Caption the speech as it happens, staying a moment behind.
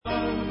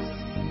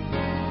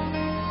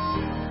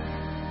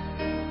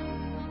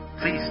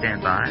Please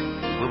stand by.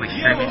 We'll be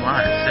streaming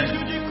live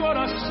soon.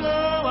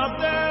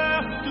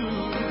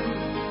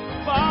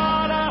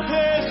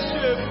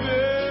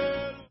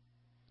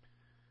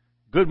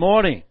 Good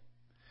morning.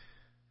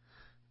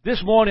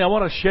 This morning I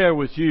want to share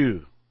with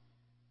you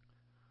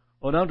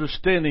on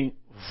understanding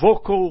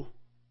vocal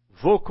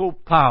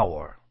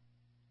power.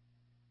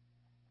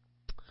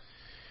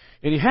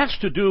 And it has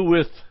to do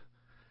with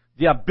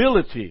the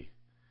ability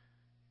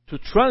to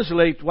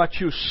translate what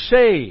you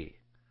say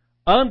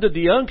under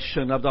the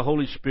unction of the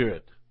Holy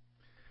Spirit.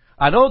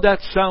 I know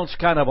that sounds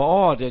kind of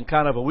odd and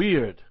kind of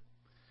weird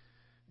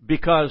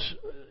because,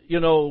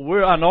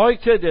 we're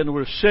anointed and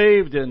we're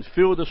saved and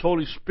filled with the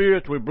Holy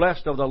Spirit. We're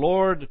blessed of the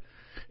Lord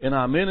in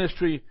our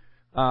ministry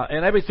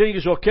and everything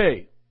is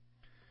okay.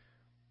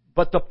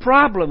 But the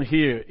problem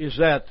here is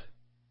that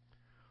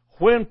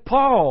when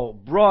Paul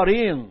brought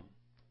in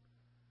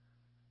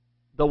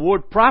the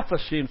word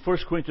prophecy in 1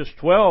 Corinthians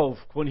 12,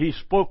 when he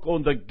spoke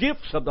on the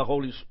gifts of the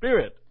Holy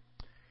Spirit,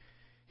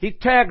 he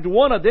tagged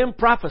one of them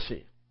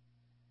prophecy,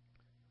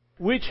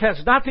 which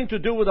has nothing to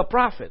do with a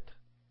prophet.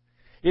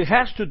 It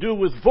has to do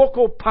with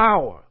vocal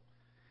power,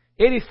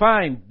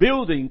 edifying,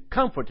 building,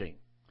 comforting.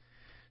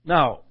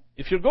 Now,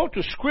 if you go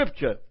to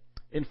Scripture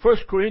in 1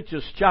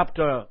 Corinthians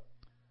chapter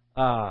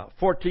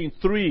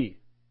 14:3,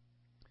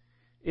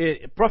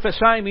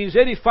 prophesying means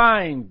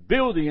edifying,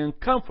 building, and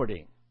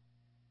comforting.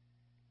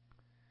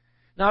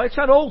 Now, it's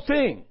an old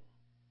thing.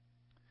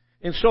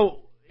 And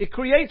so it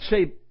creates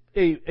a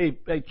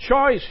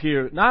choice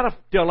here, not a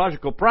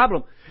theological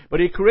problem,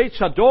 but it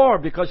creates a door,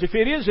 because if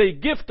it is a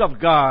gift of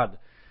God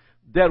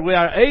that we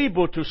are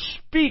able to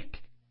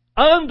speak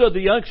under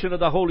the unction of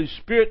the Holy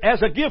Spirit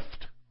as a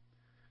gift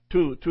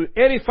to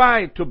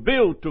edify, to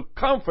build, to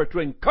comfort, to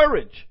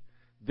encourage,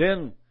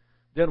 then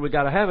we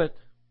got to have it.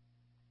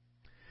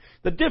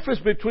 The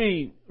difference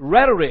between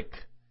rhetoric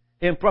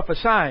and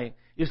prophesying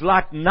is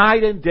like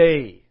night and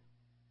day.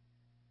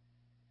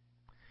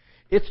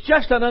 It's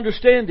just an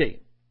understanding.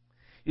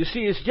 You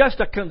see, it's just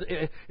a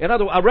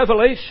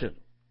revelation.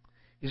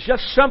 It's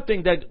just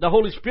something that the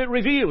Holy Spirit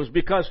reveals,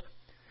 because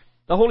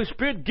the Holy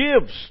Spirit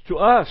gives to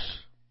us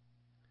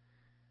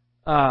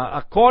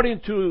according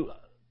to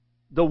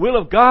the will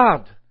of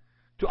God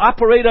to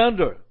operate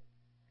under.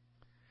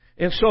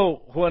 And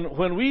so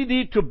when we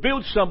need to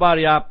build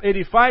somebody up,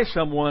 edify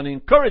someone,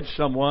 encourage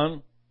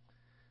someone,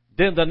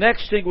 then the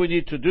next thing we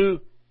need to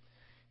do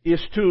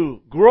is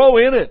to grow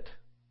in it.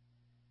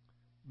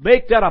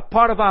 Make that a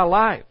part of our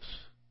lives.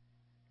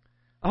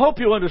 I hope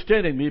you're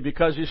understanding me,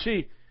 because you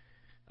see,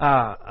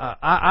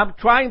 I'm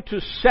trying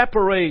to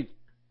separate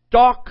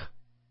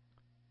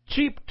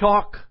cheap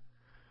talk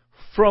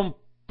from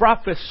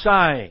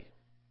prophesying.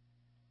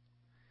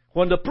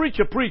 When the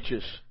preacher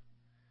preaches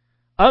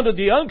under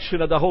the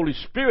unction of the Holy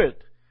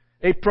Spirit,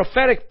 a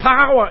prophetic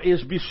power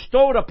is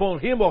bestowed upon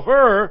him or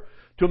her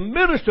to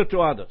minister to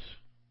others.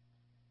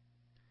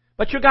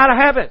 But you got to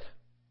have it.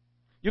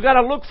 You got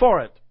to look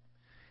for it.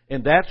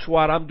 And that's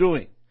what I'm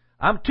doing.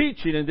 I'm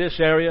teaching in this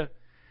area,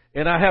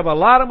 and I have a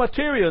lot of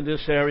material in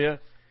this area,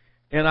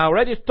 and I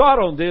already taught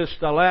on this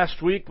the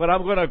last week, but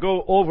I'm going to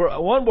go over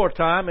one more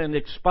time and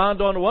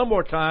expand on one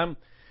more time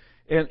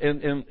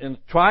and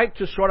try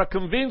to sort of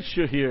convince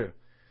you here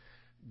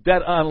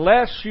that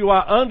unless you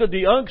are under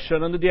the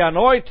unction, under the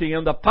anointing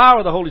and the power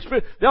of the Holy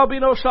Spirit, there'll be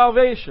no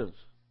salvation.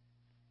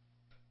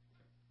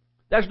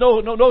 There's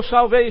no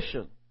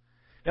salvation.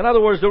 In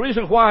other words, the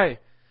reason why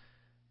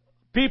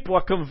people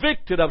are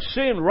convicted of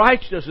sin,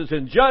 righteousness,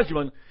 and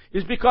judgment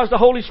is because the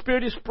Holy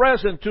Spirit is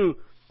present to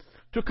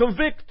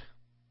convict.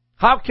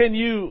 How can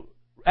you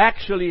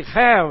actually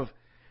have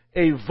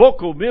a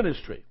vocal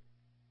ministry?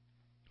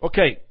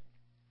 Okay.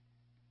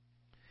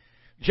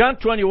 John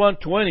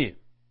 21:20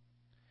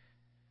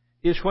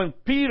 is when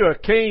Peter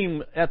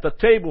came at the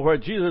table where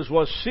Jesus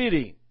was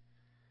sitting.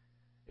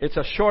 It's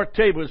a short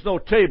table. It's no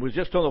table. It's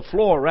just on the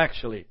floor,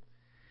 actually.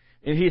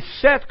 And he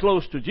sat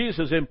close to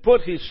Jesus and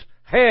put his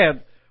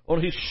hand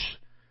on his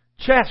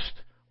chest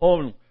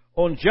on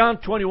John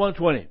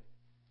 21:20.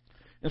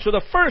 And so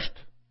the first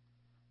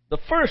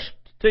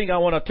thing I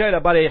want to tell you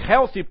about a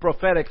healthy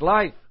prophetic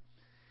life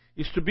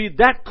is to be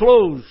that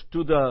close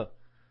to the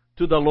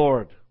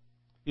Lord.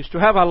 Is to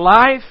have a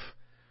life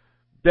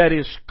that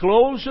is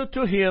closer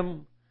to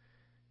Him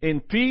in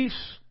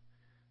peace,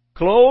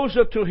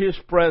 closer to His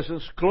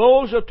presence,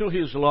 closer to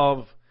His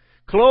love,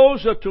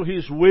 closer to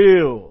His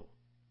will.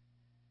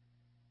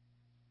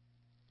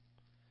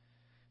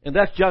 And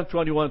that's John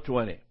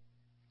 21:20.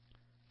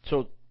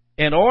 So,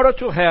 in order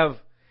to have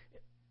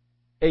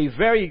a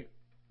very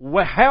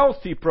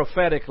healthy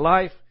prophetic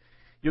life,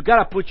 you got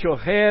to put your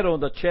head on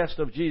the chest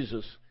of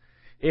Jesus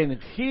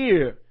and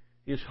hear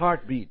His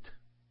heartbeat.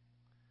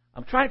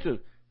 I'm trying to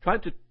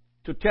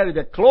tell you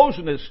that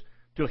closeness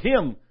to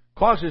Him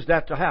causes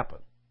that to happen.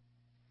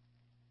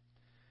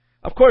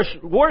 Of course,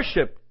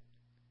 worship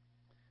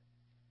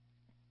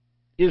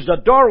is the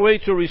doorway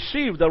to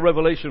receive the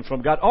revelation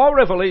from God. All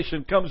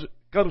revelation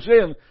comes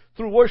in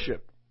through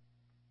worship.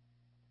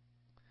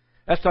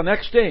 That's the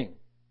next thing.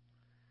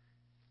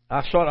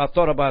 I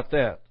thought about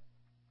that.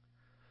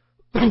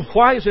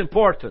 Why is it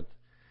important?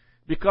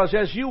 Because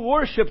as you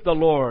worship the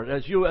Lord,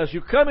 as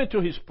you come into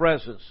His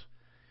presence,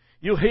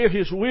 you hear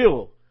His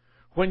will.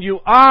 When you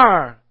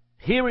are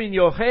hearing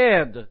your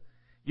head,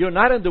 you're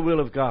not in the will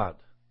of God.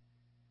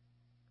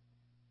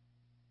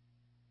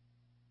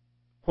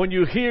 When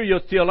you hear your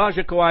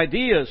theological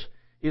ideas,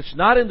 it's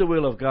not in the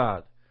will of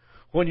God.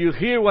 When you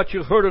hear what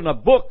you heard in a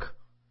book,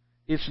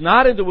 it's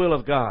not in the will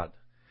of God.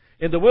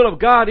 And the will of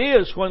God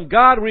is when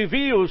God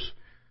reveals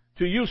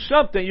to you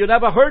something you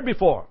never heard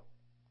before.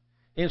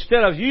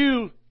 Instead of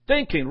you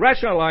thinking,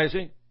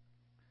 rationalizing,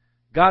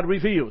 God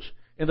reveals.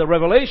 And the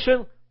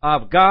revelation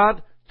of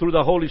God through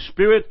the Holy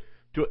Spirit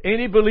to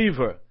any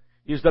believer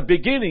is the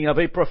beginning of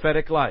a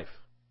prophetic life.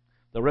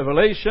 The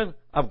revelation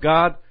of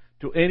God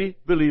to any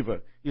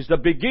believer is the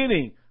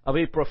beginning of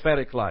a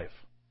prophetic life.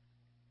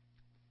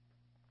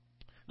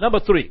 Number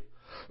 3.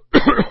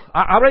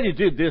 I already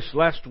did this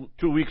last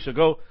 2 weeks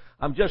ago.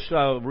 I'm just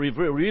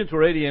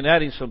reiterating and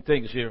adding some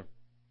things here.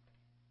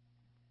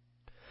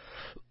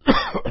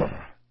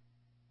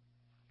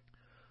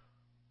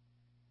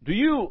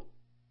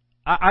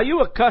 Are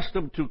you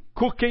accustomed to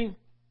cooking?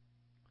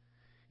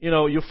 You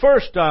know, you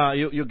first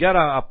you get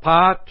a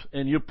pot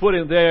and you put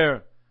in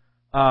there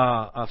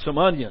some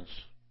onions,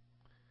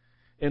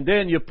 and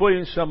then you put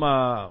in some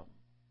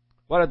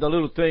what are the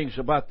little things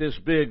about this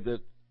big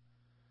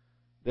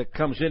that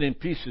comes in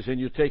pieces, and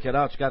you take it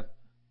out.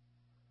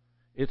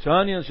 It's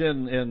onions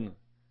and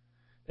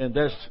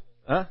there's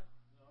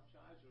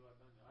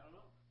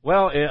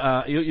well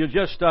you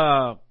just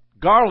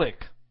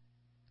garlic,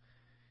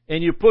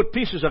 and you put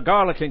pieces of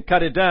garlic and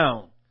cut it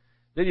down.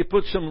 Then you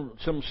put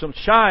some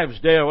chives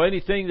there, or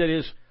anything that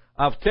is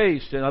of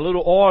taste, and a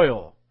little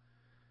oil,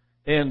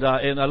 and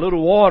a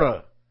little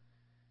water,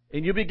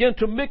 and you begin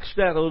to mix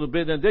that a little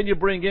bit, and then you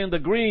bring in the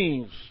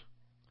greens,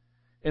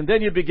 and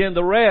then you begin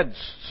the reds,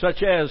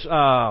 such as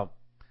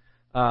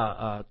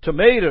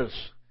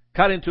tomatoes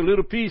cut into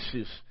little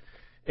pieces,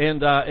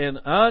 and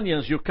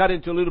onions you cut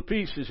into little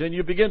pieces, and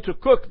you begin to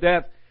cook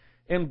that,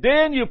 and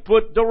then you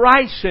put the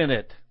rice in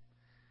it,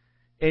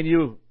 and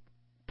you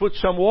put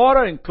some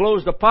water and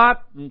close the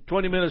pot, and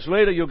 20 minutes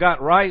later you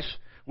got rice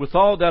with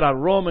all that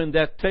aroma and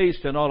that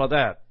taste and all of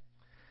that.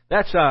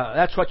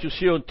 That's what you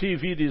see on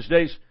TV these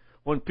days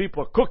when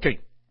people are cooking.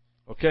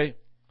 Okay?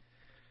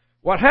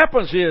 What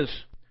happens is,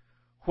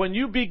 when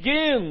you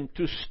begin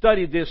to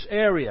study this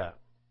area,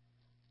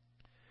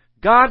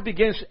 God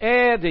begins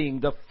adding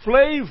the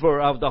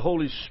flavor of the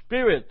Holy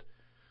Spirit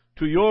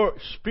to your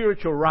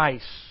spiritual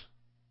rice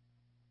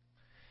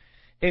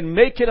and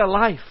make it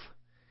alive.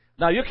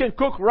 Now, you can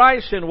cook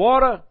rice in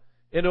water,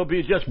 and it'll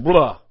be just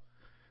blah.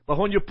 But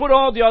when you put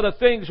all the other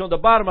things on the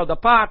bottom of the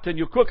pot, and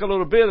you cook a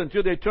little bit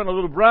until they turn a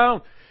little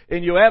brown,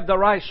 and you add the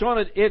rice on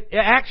it, it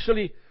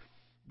actually,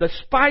 the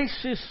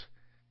spices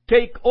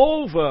take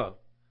over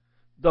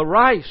the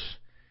rice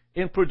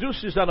and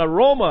produces an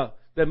aroma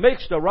that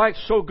makes the rice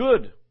so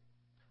good.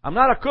 I'm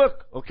not a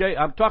cook, okay?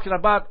 I'm talking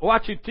about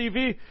watching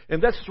TV,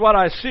 and that's what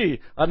I see.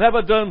 I've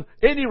never done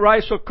any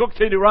rice or cooked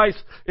any rice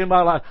in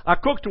my life. I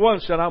cooked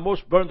once, and I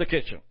almost burned the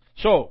kitchen.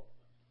 So,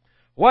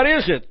 what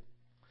is it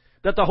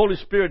that the Holy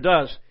Spirit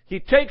does? He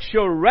takes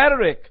your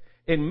rhetoric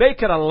and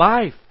make it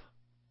alive.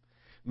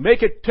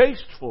 Make it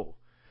tasteful.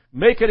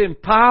 Make it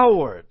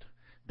empowered.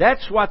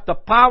 That's what the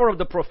power of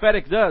the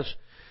prophetic does.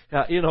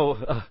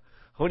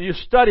 When you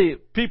study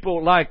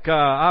people like,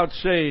 I would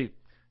say,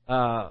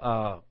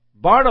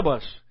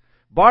 Barnabas.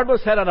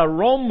 Barnabas had an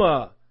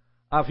aroma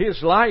of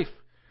his life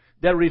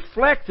that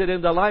reflected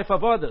in the life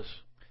of others.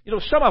 You know,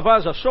 some of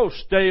us are so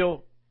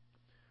stale.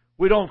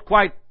 We don't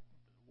quite,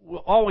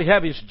 all we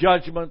have is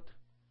judgment,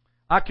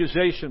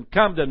 accusation,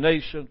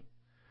 condemnation.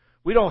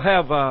 We don't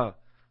have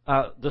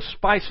the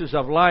spices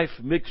of life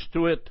mixed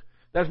to it.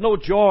 There's no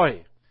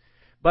joy.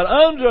 But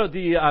under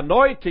the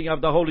anointing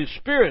of the Holy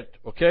Spirit,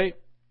 okay,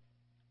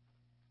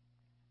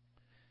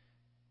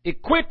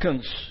 it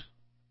quickens.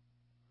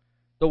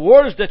 The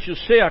words that you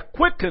say are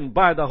quickened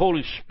by the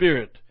Holy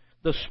Spirit,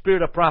 the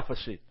Spirit of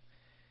prophecy,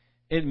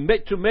 and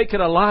to make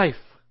it alive.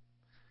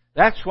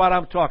 That's what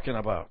I'm talking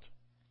about.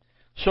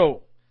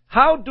 So,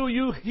 how do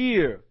you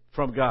hear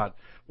from God?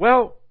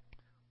 Well,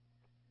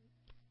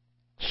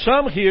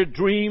 some hear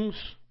dreams,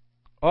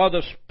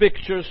 others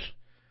pictures,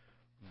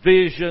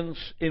 visions,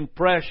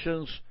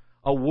 impressions,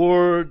 a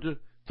word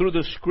through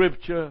the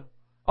Scripture,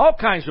 all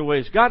kinds of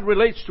ways. God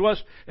relates to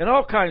us in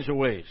all kinds of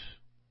ways.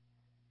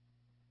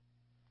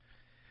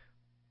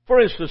 For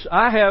instance,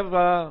 I have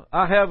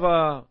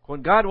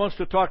when God wants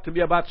to talk to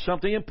me about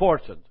something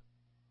important,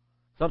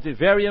 something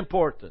very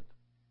important,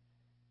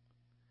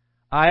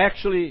 I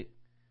actually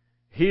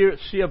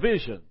see a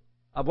vision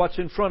of what's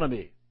in front of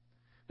me.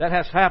 That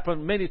has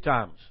happened many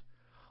times.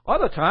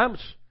 Other times,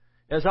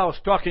 as I was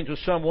talking to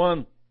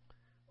someone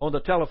on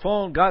the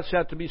telephone, God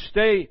said to me,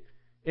 stay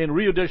in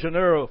Rio de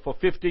Janeiro for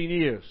 15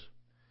 years.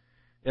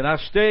 And I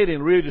stayed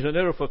in Rio de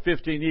Janeiro for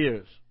 15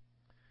 years.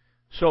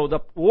 So the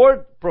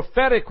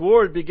prophetic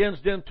word begins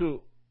then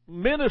to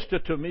minister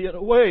to me in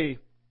a way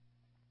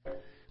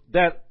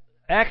that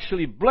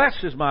actually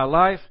blesses my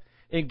life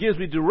and gives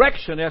me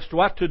direction as to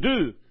what to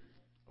do.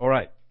 All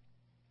right.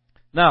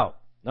 Now,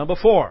 number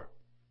 4.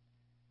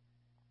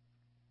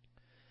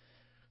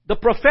 The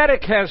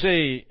prophetic has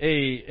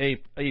a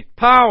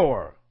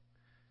power.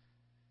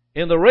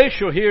 And the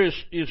ratio here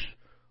is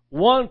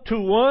 1 to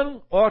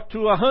 1 or to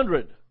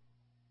 100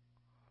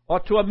 or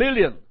to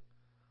 1,000,000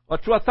 or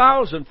to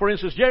 1,000. For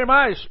instance,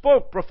 Jeremiah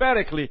spoke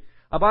prophetically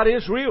about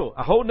Israel,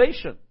 a whole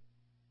nation.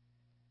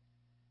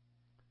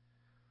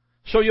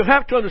 So you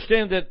have to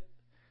understand that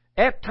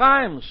at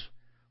times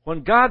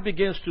when God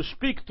begins to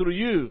speak through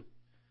you,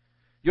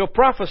 your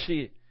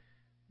prophecy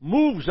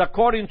moves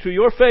according to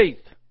your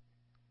faith.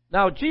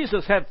 Now,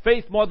 Jesus had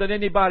faith more than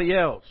anybody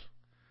else.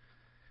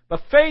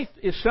 But faith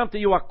is something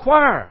you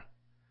acquire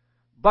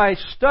by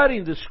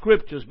studying the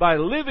Scriptures, by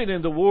living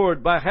in the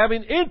Word, by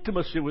having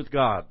intimacy with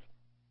God.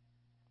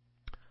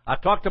 I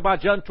talked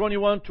about John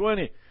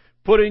 21:20,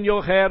 putting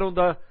your head on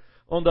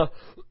the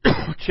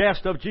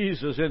chest of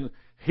Jesus and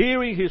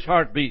hearing His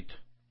heartbeat.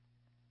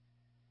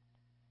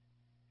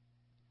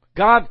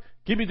 God,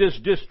 give me this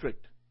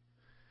district.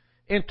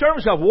 In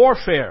terms of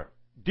warfare,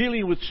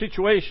 dealing with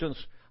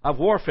situations of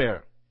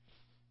warfare,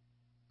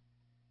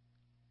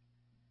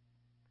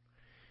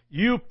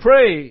 you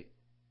pray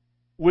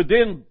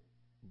within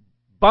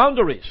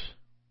boundaries.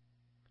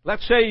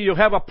 Let's say you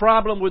have a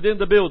problem within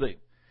the building.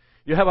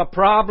 You have a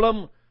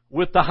problem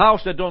with the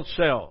house that don't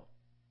sell.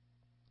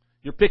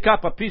 You pick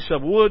up a piece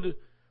of wood,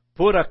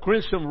 put a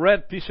crimson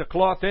red piece of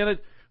cloth in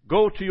it,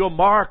 go to your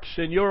marks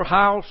in your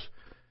house,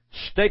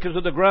 stake it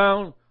to the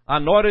ground,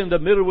 anoint it in the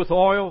middle with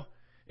oil,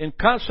 and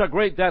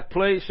consecrate that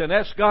place and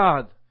ask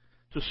God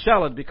to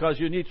sell it because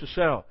you need to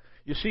sell.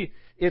 You see,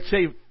 it's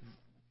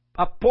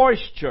a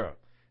posture,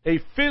 a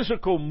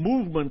physical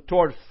movement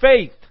toward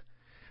faith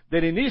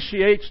that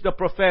initiates the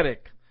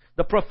prophetic.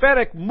 The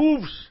prophetic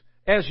moves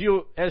as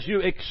you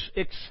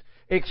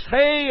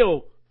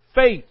exhale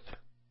faith.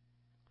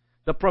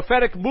 The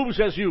prophetic moves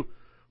as you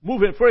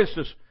move in. For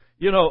instance,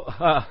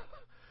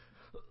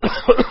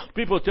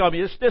 people tell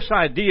me it's this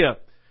idea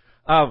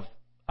of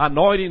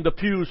anointing the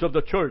pews of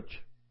the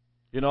church.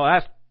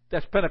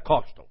 That's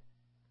Pentecostal.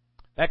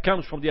 That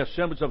comes from the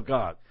Assemblies of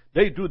God.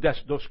 They do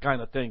those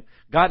kind of things.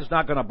 God is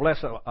not going to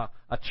bless a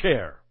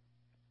chair.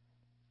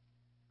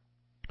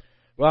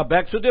 Well, I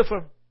beg to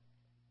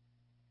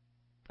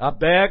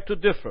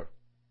differ.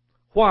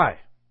 Why?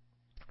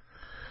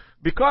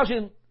 Because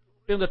in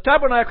the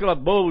tabernacle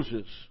of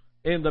Moses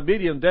in the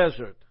Midian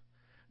desert,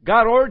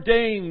 God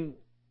ordained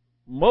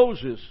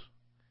Moses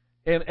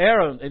and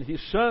Aaron and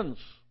his sons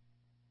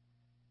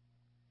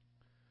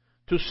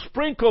to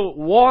sprinkle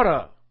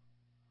water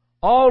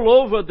all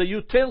over the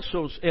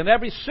utensils in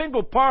every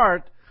single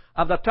part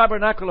of the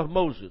tabernacle of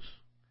Moses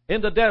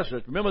in the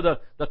desert. Remember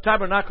the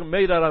tabernacle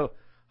made out of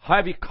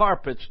heavy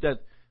carpets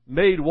that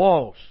made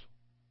walls.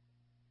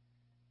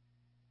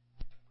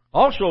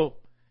 Also,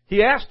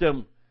 he asked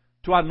them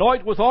to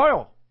anoint with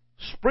oil,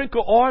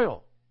 sprinkle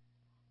oil.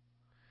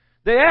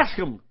 They asked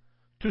him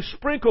to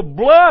sprinkle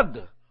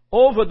blood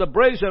over the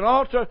brazen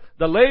altar,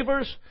 the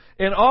lavers,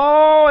 and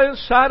all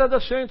inside of the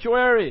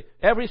sanctuary.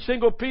 Every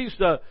single piece,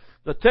 the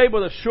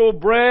table of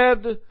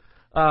showbread,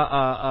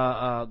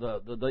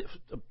 the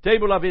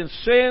table of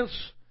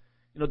incense,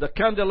 the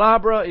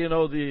candelabra,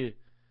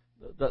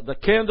 the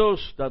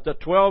candles, the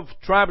 12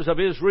 tribes of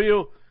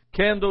Israel,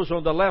 candles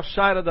on the left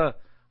side of the.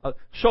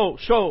 So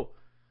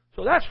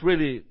that's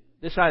really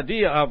this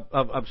idea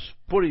of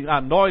putting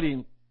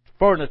anointing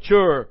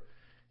furniture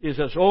is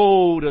as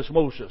old as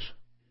Moses.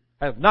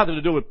 Has nothing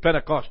to do with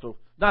Pentecostal,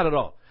 not at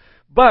all.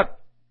 But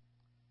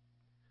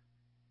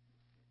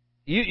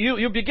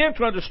you begin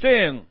to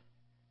understand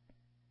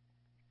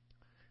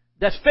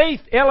that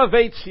faith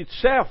elevates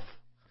itself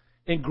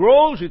and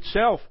grows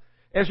itself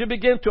as you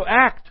begin to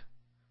act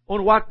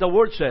on what the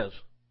Word says.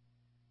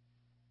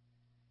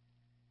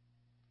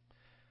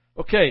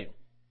 Okay.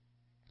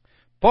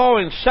 Paul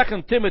in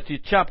 2 Timothy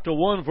chapter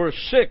 1 verse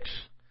 6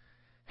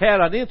 had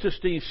an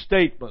interesting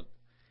statement.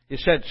 He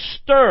said,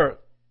 stir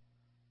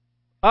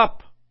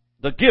up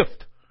the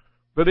gift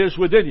that is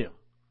within you.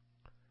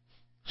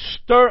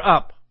 Stir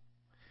up.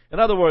 In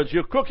other words,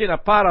 you're cooking a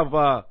pot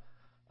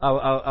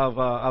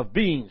of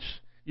beans.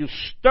 You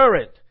stir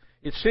it.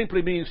 It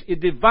simply means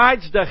it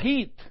divides the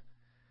heat.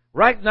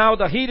 Right now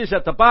the heat is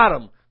at the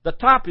bottom. The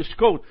top is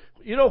cold.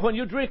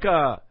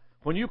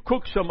 When you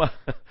cook some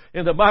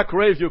in the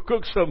microwave, you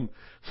cook some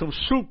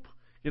soup.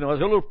 There's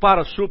a little pot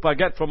of soup I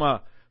get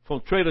from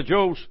Trader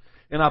Joe's,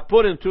 and I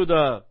put into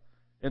the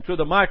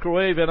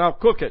microwave and I'll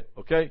cook it.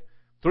 Okay,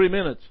 3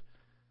 minutes.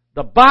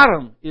 The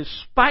bottom is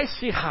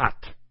spicy hot.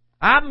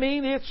 I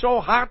mean, it's so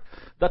hot.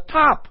 The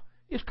top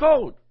is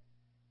cold.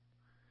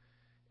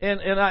 And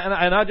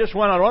I just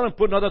went around and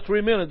put another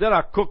 3 minutes. Then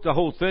I cooked the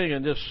whole thing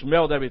and just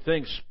smelled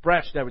everything,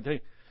 scratched everything.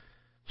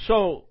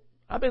 So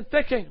I've been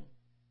thinking,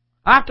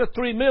 after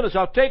 3 minutes,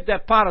 I'll take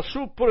that pot of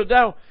soup, put it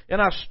down,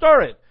 and I'll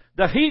stir it.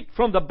 The heat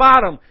from the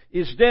bottom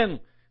is then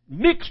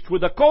mixed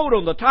with the cold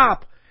on the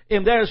top,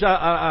 and there's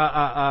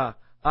a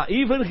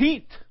even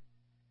heat.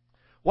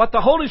 What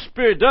the Holy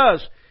Spirit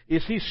does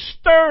is He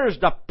stirs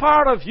the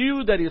part of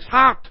you that is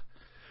hot,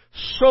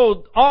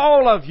 so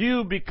all of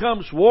you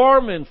becomes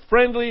warm and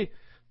friendly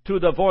to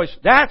the voice.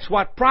 That's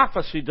what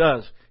prophecy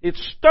does. It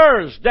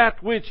stirs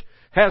that which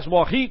has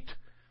more heat.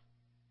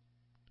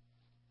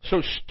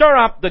 So stir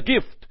up the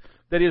gift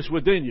that is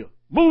within you.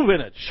 Move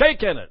in it.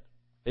 Shake in it.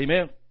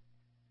 Amen.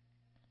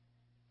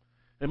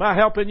 Am I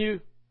helping you?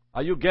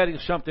 Are you getting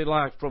something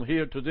like from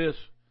here to this?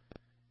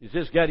 Is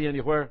this getting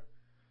anywhere?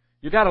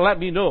 You got to let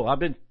me know. I've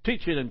been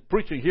teaching and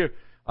preaching here.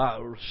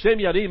 Send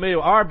me an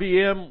email,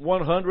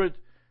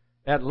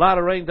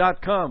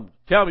 rbm100@latterain.com.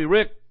 Tell me,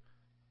 Rick,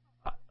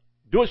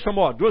 do it some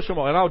more,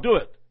 and I'll do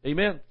it.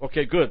 Amen?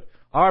 Okay, good.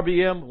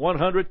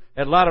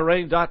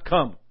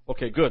 rbm100@latterain.com.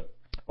 Okay, good.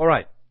 All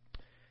right.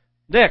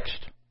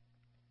 Next.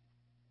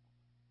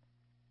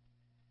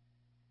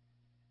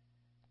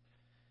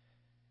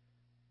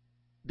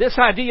 This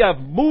idea of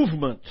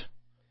movement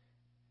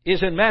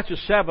is in Matthew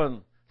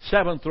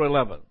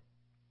 7:7-11.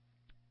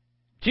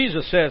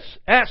 Jesus says,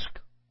 ask,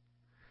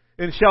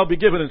 and it shall be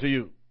given unto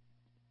you.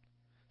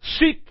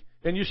 Seek,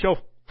 and you shall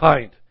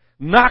find.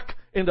 Knock,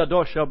 and the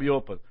door shall be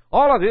opened.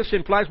 All of this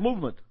implies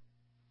movement.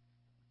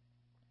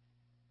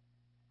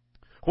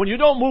 When you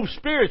don't move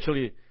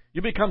spiritually,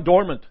 you become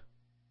dormant.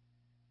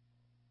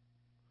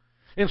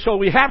 And so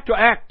we have to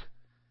act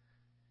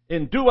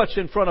and do what's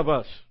in front of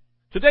us.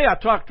 Today I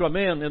talked to a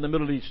man in the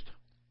Middle East.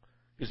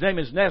 His name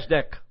is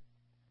Nasdaq.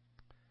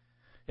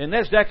 And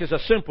Nasdaq is a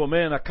simple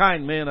man, a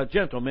kind man, a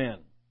gentle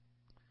man.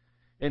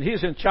 And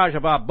he's in charge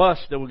of our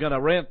bus that we're going to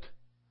rent.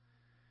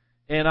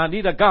 And I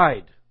need a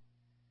guide.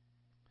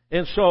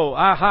 And so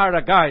I hired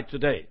a guide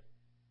today.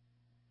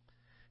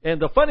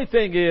 And the funny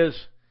thing is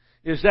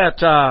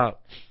that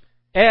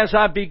as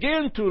I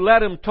begin to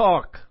let him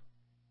talk,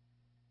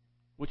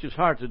 which is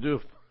hard to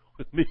do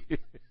with me,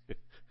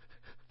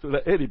 to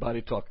let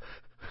anybody talk.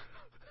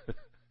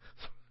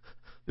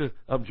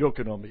 I'm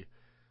joking on me.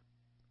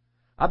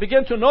 I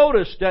began to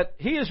notice that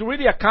he is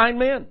really a kind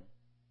man,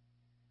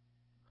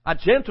 a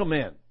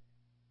gentleman.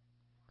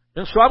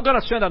 And so I'm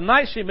going to send a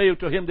nice email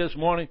to him this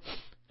morning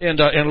and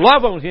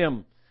love on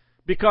him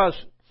because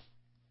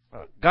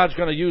God's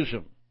going to use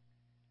him.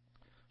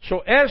 So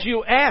as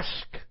you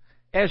ask,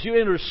 as you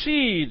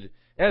intercede,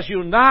 as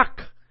you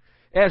knock,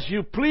 as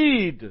you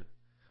plead,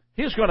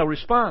 He's going to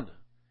respond.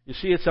 You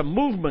see, it's a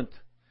movement.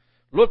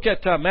 Look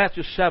at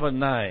Matthew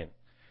 7:9.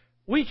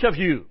 Which of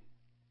you,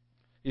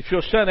 if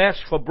your son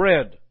asks for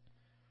bread,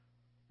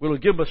 will you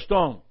give him a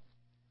stone?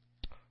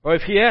 Or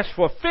if he asks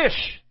for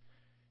fish,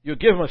 you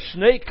give him a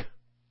snake?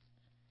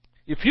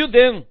 If you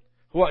then,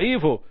 who are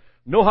evil,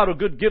 know how to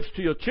give gifts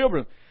to your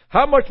children,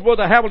 how much more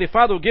the Heavenly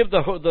Father will give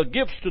the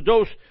gifts to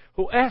those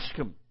who ask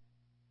Him?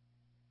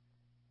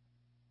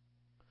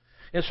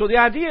 And so the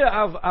idea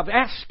of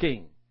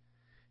asking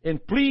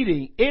and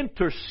pleading,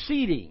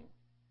 interceding,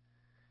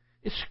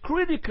 is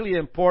critically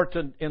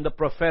important in the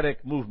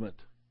prophetic movement.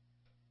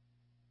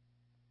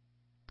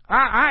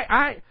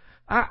 I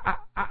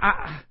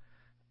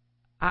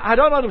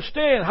don't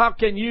understand how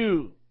can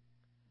you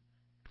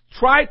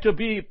try to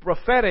be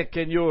prophetic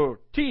in your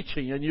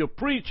teaching and your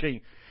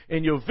preaching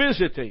and your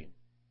visiting.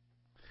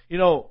 You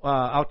know,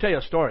 I'll tell you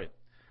a story.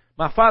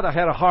 My father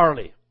had a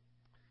Harley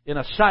in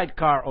a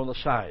sidecar on the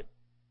side.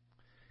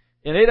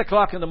 At 8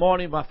 o'clock in the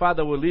morning, my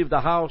father would leave the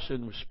house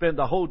and spend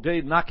the whole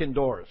day knocking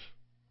doors.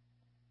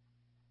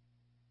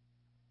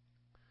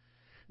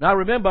 Now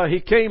remember, he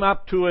came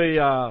up to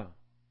a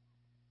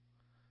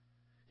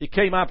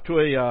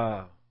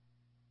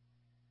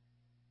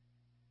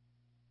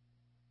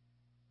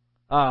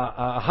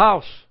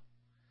house,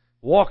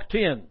 walked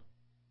in,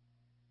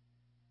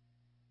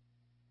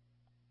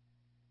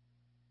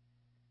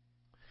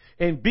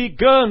 and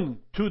begun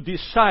to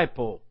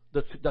disciple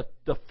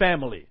the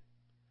family.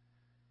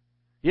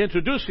 He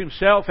introduced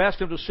himself, asked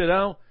him to sit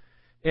down,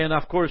 and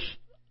of course,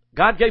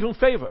 God gave him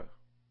favor.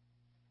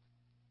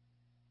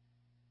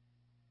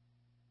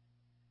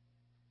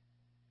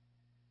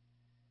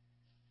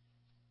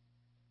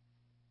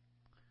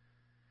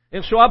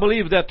 And so I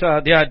believe that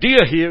the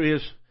idea here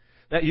is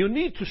that you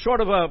need to sort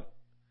of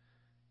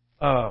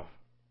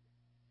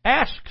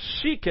ask,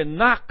 seek, and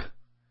knock,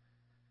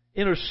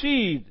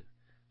 intercede,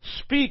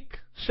 speak,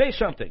 say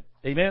something.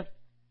 Amen?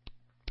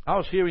 I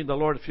was hearing the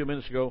Lord a few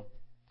minutes ago.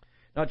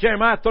 Now,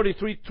 Jeremiah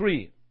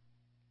 33:3.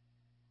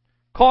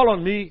 Call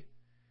on me,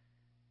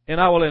 and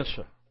I will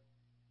answer,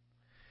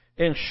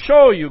 and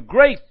show you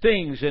great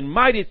things and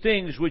mighty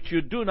things which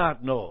you do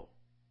not know.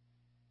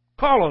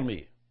 Call on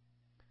me.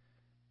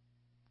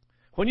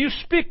 When you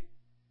speak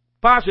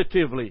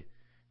positively,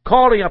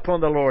 calling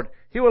upon the Lord,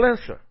 He will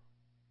answer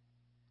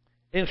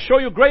and show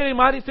you great and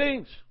mighty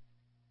things.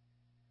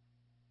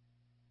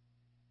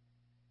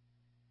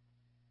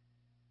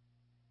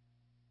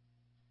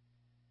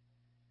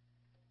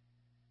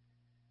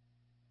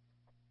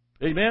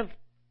 Amen?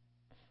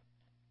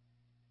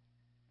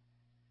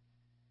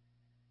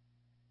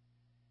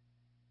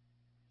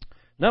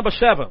 Number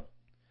 7,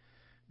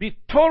 be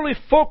totally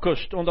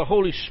focused on the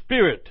Holy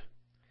Spirit.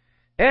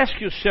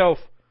 Ask yourself,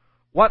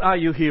 what are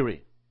you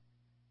hearing?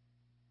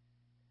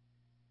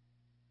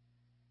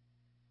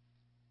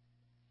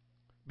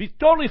 Be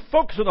totally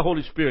focused on the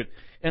Holy Spirit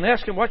and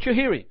ask Him what you're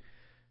hearing.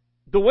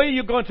 The way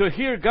you're going to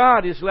hear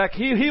God is like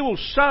He will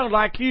sound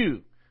like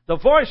you. The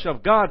voice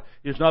of God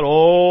is not,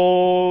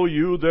 oh,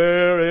 you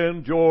there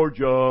in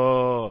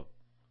Georgia.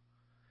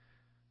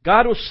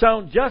 God will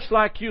sound just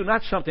like you,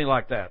 not something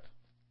like that.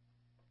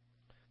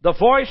 The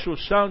voice will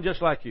sound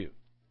just like you.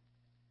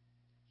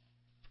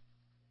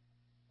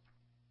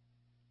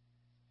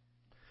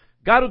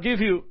 God will give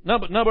you,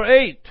 number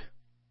 8,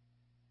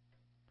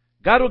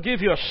 God will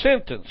give you a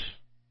sentence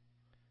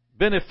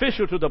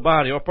beneficial to the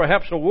body, or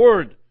perhaps a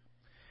word.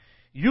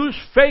 Use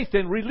faith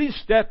and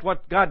release that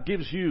what God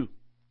gives you.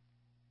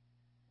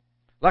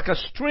 Like a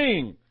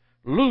string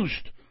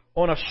loosed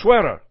on a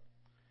sweater.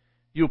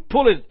 You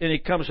pull it and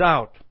it comes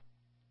out.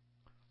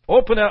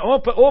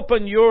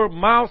 Open your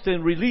mouth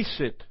and release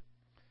it.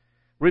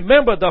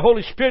 Remember, the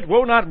Holy Spirit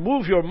will not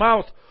move your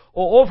mouth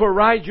or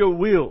override your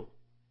will.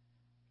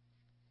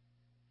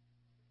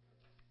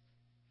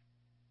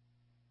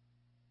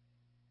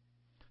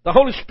 The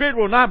Holy Spirit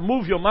will not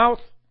move your mouth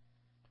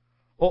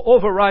or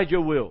override your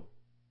will.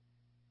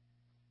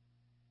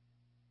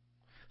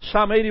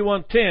 Psalm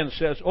 81:10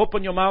 says,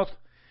 open your mouth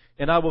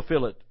and I will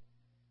fill it.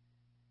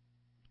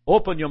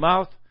 Open your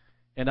mouth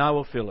and I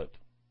will fill it.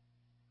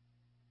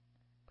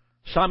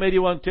 Psalm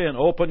 81:10,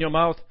 open your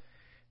mouth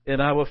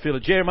and I will fill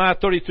it. Jeremiah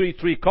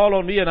 33:3, call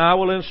on me and I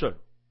will answer.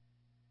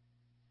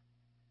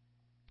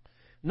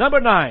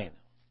 Number 9,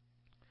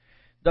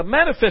 the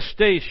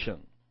manifestation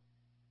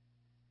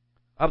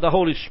of the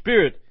Holy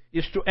Spirit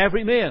is to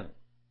every man.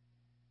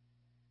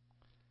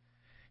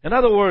 In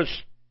other words,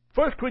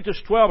 1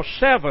 Corinthians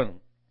 12:7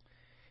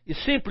 is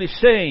simply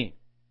saying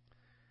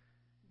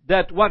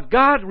that what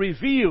God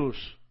reveals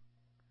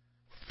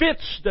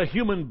fits the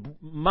human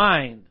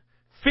mind,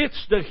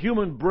 fits the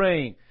human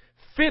brain,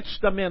 fits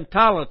the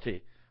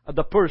mentality of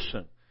the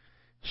person.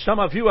 Some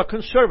of you are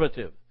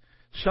conservative.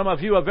 Some of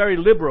you are very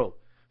liberal.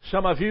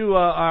 Some of you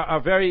are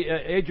very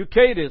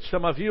educated.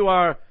 Some of you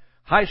are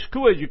high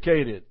school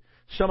educated.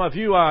 Some of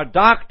you are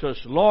doctors,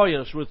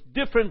 lawyers with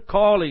different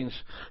callings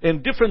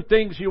and different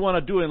things you want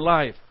to do in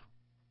life.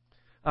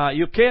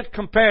 You can't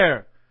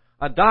compare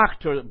a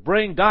doctor,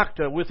 brain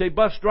doctor, with a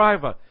bus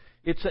driver.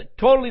 It's a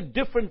totally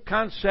different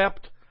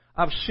concept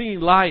of seeing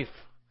life.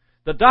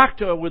 The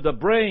doctor with the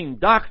brain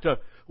doctor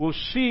will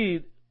see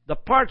the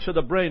parts of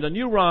the brain, the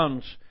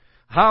neurons,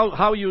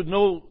 how you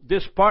know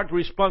this part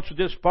responds to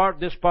this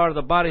part of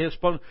the body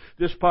responds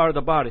to this part of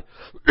the body.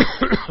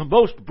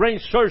 Most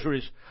brain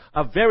surgeries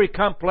are very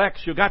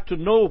complex. You got to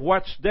know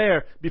what's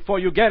there before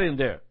you get in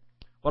there.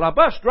 Well, a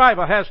bus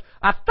driver has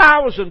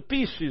 1,000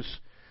 pieces,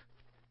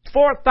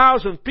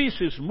 4,000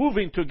 pieces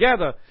moving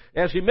together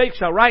as he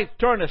makes a right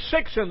turn at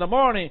 6 in the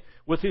morning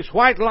with his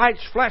white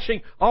lights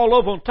flashing all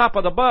over on top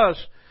of the bus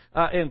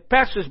and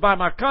passes by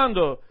my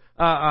condo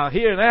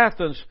here in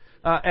Athens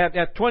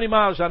at 20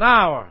 miles an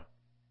hour.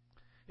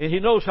 And he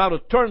knows how to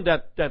turn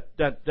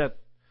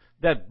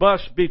that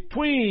bus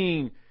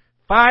between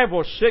 5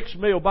 or 6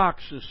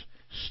 mailboxes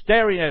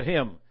staring at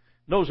him.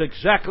 Knows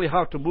exactly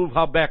how to move,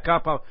 how back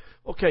up.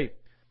 Okay.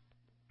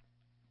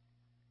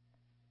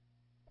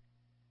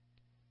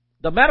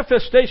 The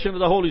manifestation of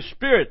the Holy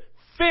Spirit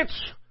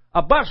fits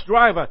a bus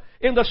driver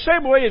in the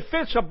same way it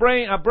fits a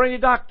brain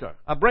doctor.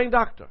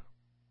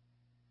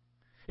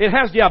 It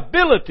has the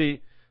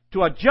ability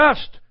to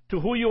adjust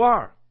to who you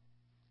are.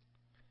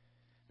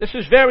 This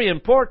is very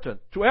important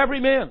to every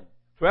man,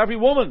 to every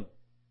woman.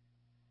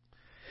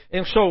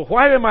 And so,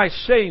 why am I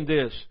saying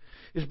this?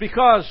 It's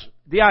because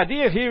the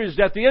idea here is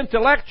that the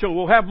intellectual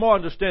will have more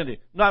understanding.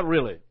 Not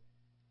really.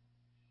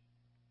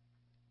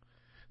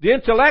 The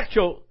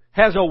intellectual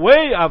has a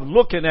way of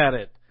looking at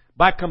it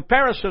by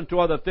comparison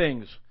to other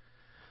things.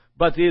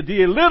 But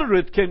the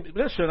illiterate can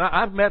listen.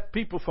 I've met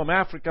people from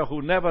Africa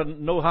who never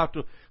know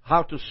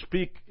how to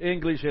speak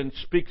English and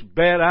speaks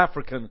bad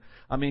African.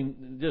 I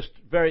mean, just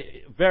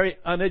very, very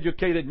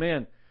uneducated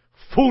men,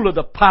 full of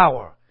the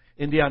power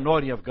in the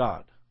anointing of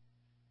God.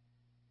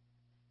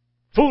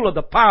 Full of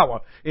the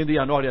power in the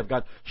anointing of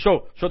God.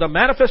 So the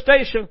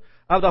manifestation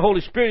of the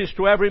Holy Spirit is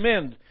to every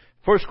man.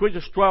 1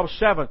 Corinthians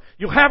 12:7.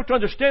 You have to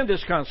understand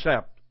this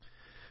concept.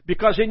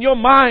 Because in your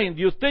mind,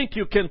 you think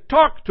you can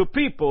talk to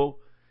people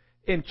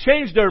and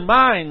change their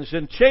minds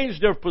and change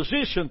their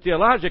position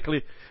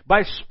theologically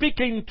by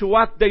speaking to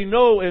what they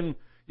know. And,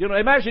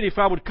 imagine if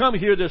I would come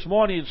here this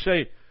morning and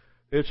say,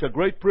 it's a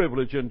great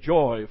privilege and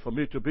joy for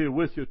me to be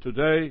with you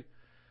today.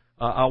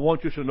 I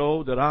want you to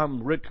know that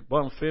I'm Rick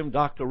Bonfim,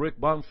 Dr. Rick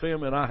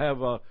Bonfim, and I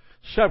have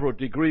several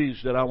degrees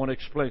that I want to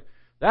explain.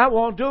 That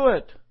won't do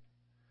it.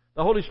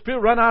 The Holy Spirit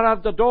run out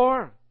of the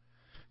door.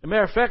 As a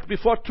matter of fact,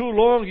 before too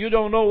long, you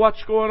don't know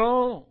what's going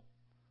on.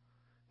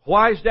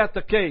 Why is that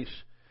the case?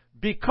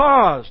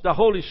 Because the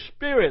Holy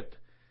Spirit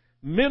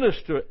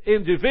ministers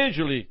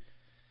individually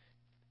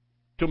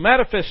to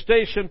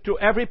manifestation to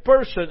every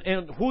person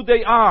and who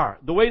they are,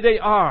 the way they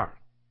are.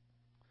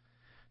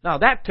 Now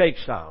that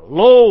takes a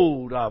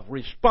load of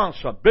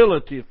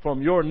responsibility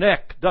from your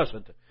neck,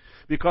 doesn't it?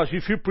 Because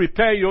if you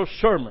prepare your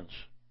sermons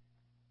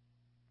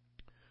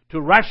to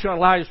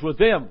rationalize with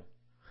them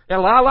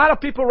A lot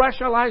of people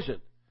rationalize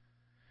it.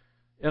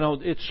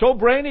 It's so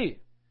brainy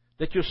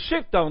that you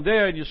sit down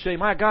there and you say,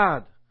 my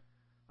God,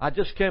 I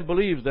just can't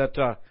believe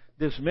that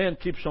this man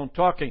keeps on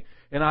talking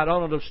and I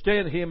don't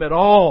understand him at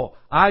all.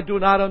 I do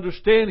not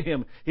understand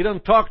him. He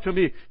doesn't talk to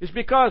me. It's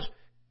because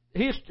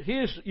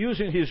he's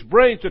using his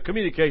brain to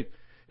communicate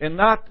and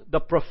not the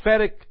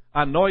prophetic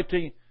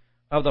anointing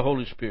of the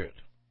Holy Spirit.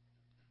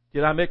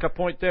 Did I make a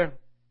point there?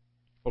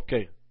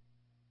 Okay.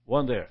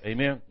 One there.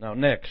 Amen. Now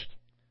next.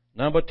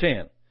 Number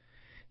 10.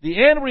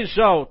 The end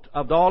result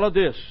of all of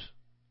this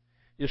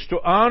is to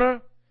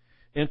honor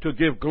and to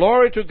give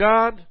glory to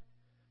God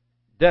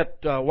that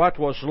what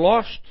was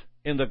lost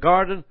in the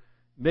garden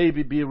may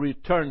be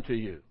returned to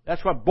you.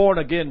 That's what born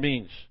again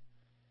means.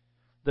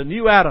 The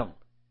new Adam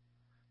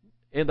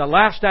and the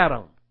last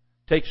Adam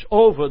takes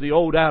over the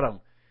old Adam,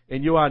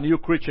 and you are a new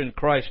creature in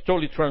Christ,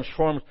 totally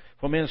transformed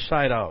from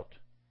inside out.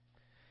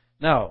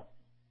 Now,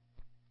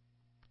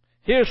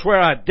 here's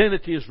where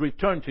identity is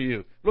returned to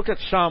you. Look at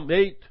Psalm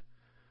 8,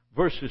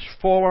 verses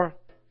 4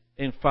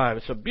 and 5.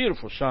 It's a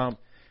beautiful psalm.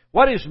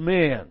 What is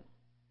man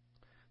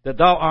that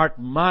thou art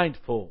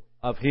mindful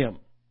of him?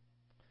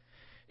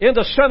 In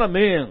the Son of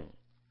Man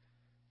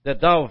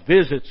that thou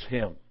visits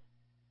him.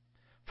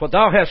 For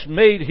thou hast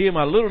made him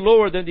a little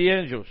lower than the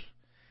angels,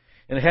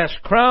 and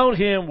hast crowned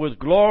him with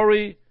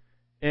glory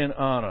and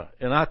honor.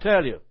 And I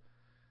tell you,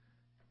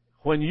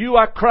 when you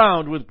are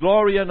crowned with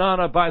glory and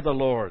honor by the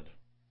Lord,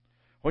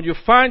 when you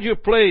find your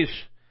place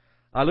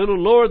a little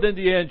lower than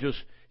the angels,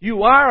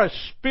 you are a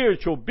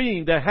spiritual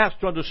being that has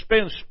to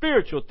understand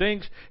spiritual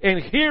things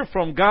and hear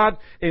from God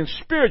in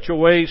spiritual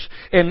ways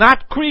and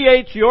not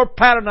create your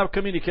pattern of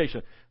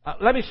communication.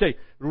 Let me say,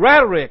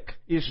 rhetoric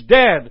is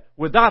dead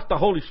without the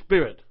Holy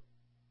Spirit.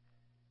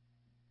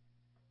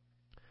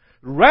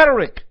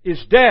 Rhetoric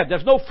is dead.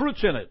 There's no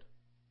fruits in it.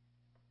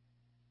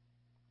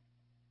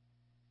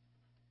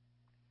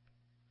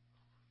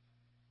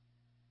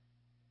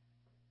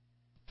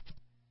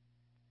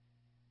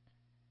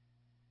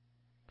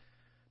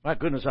 My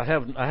goodness, I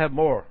have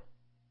more.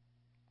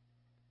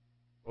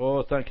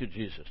 Oh, thank you,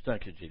 Jesus.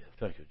 Thank you, Jesus.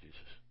 Thank you, Jesus.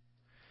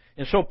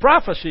 And so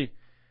prophecy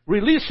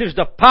releases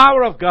the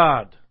power of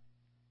God.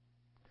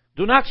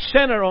 Do not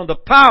center on the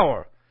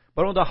power,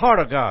 but on the heart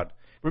of God.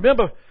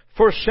 Remember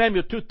 1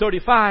 Samuel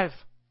 2:35.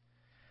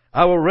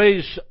 I will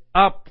raise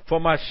up for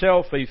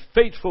myself a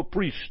faithful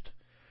priest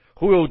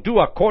who will do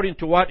according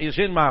to what is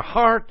in my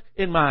heart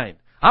and mind.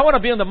 I want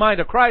to be in the mind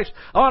of Christ.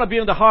 I want to be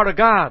in the heart of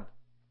God.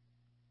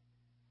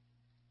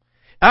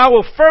 I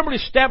will firmly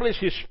establish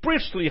his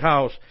priestly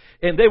house,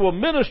 and they will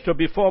minister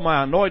before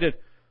my anointed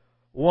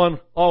one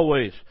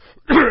always.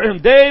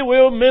 And they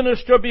will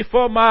minister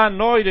before my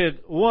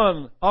anointed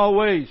one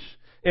always.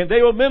 And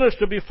they will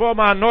minister before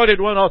my anointed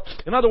one always.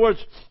 In other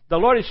words, the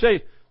Lord is saying,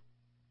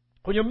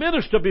 when you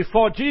minister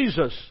before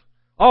Jesus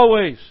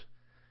always,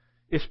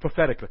 it's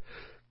prophetically.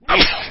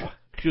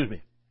 Excuse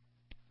me.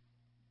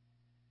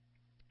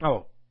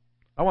 Oh,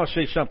 I want to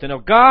say something. Now,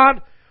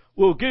 God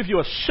will give you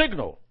a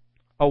signal,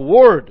 a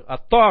word, a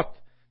thought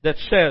that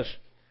says,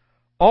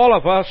 all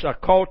of us are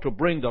called to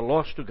bring the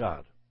lost to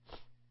God.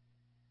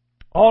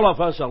 All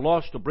of us are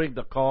lost to bring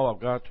the call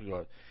of God to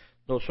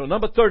God. So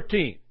number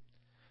 13,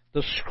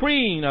 the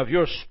screen of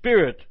your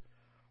spirit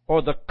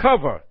or the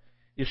cover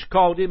is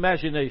called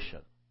imagination.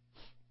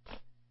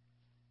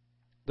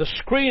 The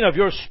screen of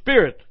your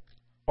spirit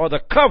or the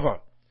cover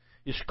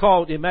is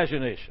called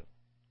imagination.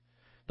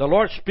 The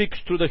Lord speaks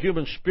to the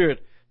human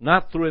spirit,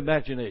 not through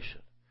imagination.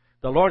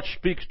 The Lord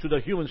speaks to the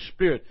human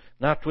spirit,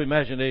 not through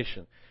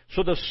imagination.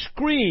 So the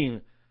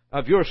screen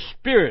of your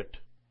spirit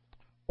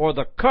or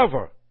the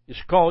cover is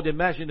called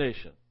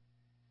imagination.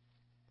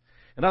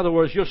 In other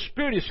words, your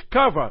spirit is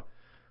covered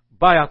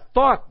by a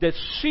thought that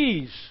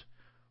sees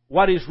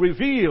what is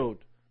revealed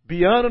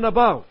beyond and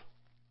above.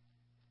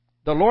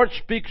 The Lord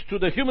speaks to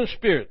the human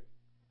spirit,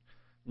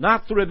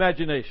 not through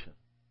imagination.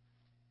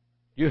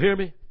 You hear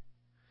me?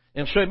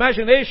 And so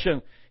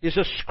imagination is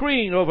a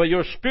screen over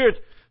your spirit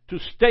to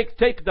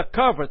take the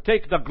cover,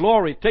 take the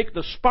glory, take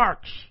the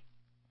sparks.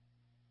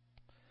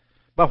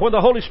 But when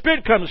the Holy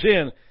Spirit comes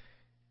in,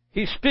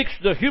 He speaks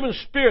to the human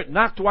spirit,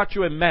 not to what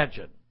you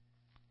imagine.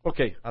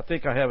 Okay, I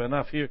think I have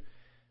enough here,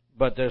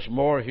 but there's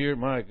more here.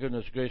 My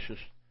goodness gracious.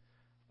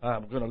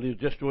 I'm going to leave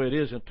just the way it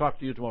is and talk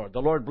to you tomorrow. The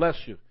Lord bless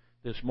you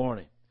this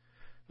morning.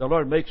 The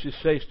Lord makes His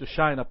face to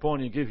shine upon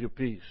you and give you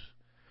peace.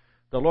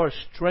 The Lord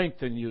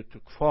strengthen you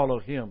to follow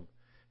Him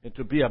and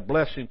to be a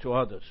blessing to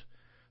others.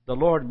 The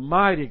Lord,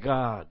 mighty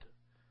God,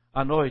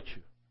 anoint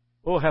you.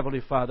 Oh,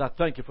 Heavenly Father, I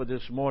thank you for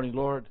this morning,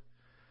 Lord.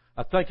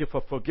 I thank you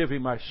for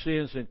forgiving my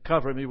sins and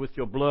covering me with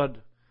your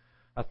blood.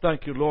 I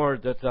thank you,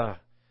 Lord, that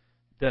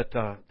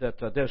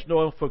there's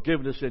no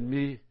unforgiveness in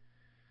me,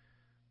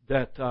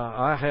 that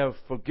I have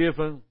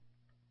forgiven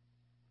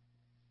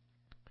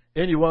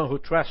anyone who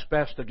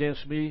trespassed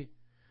against me,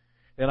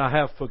 and I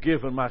have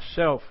forgiven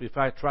myself if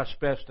I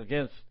trespassed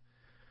against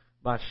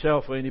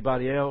myself or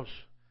anybody else.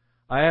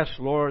 I ask,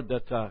 Lord,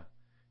 that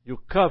you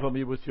cover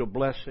me with your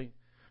blessing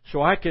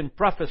so I can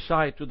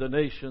prophesy to the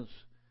nations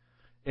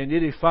and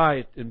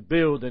edify and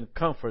build and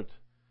comfort.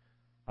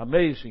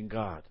 Amazing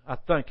God. I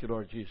thank you,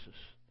 Lord Jesus.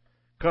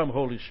 Come,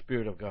 Holy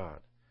Spirit of God.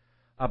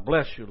 I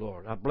bless you,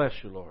 Lord. I bless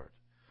you, Lord.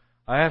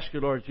 I ask you,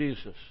 Lord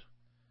Jesus,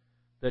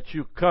 that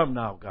you come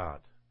now, God,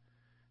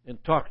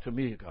 and talk to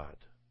me, God.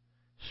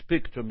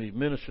 Speak to me,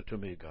 minister to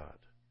me, God.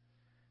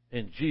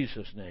 In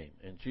Jesus' name,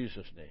 in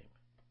Jesus' name,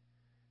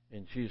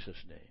 in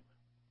Jesus' name.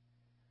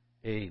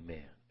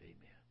 Amen.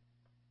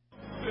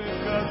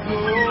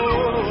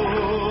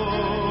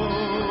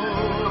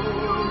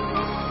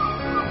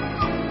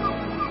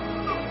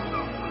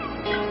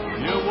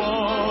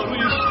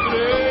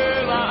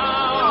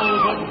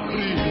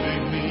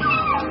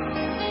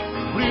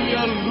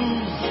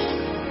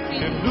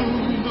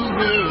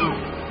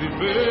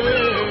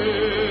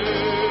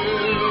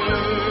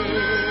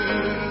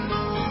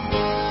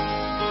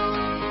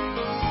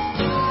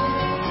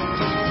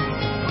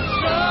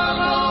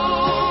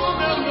 Shalom,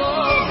 meu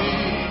nome,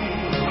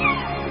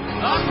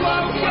 a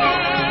qualquer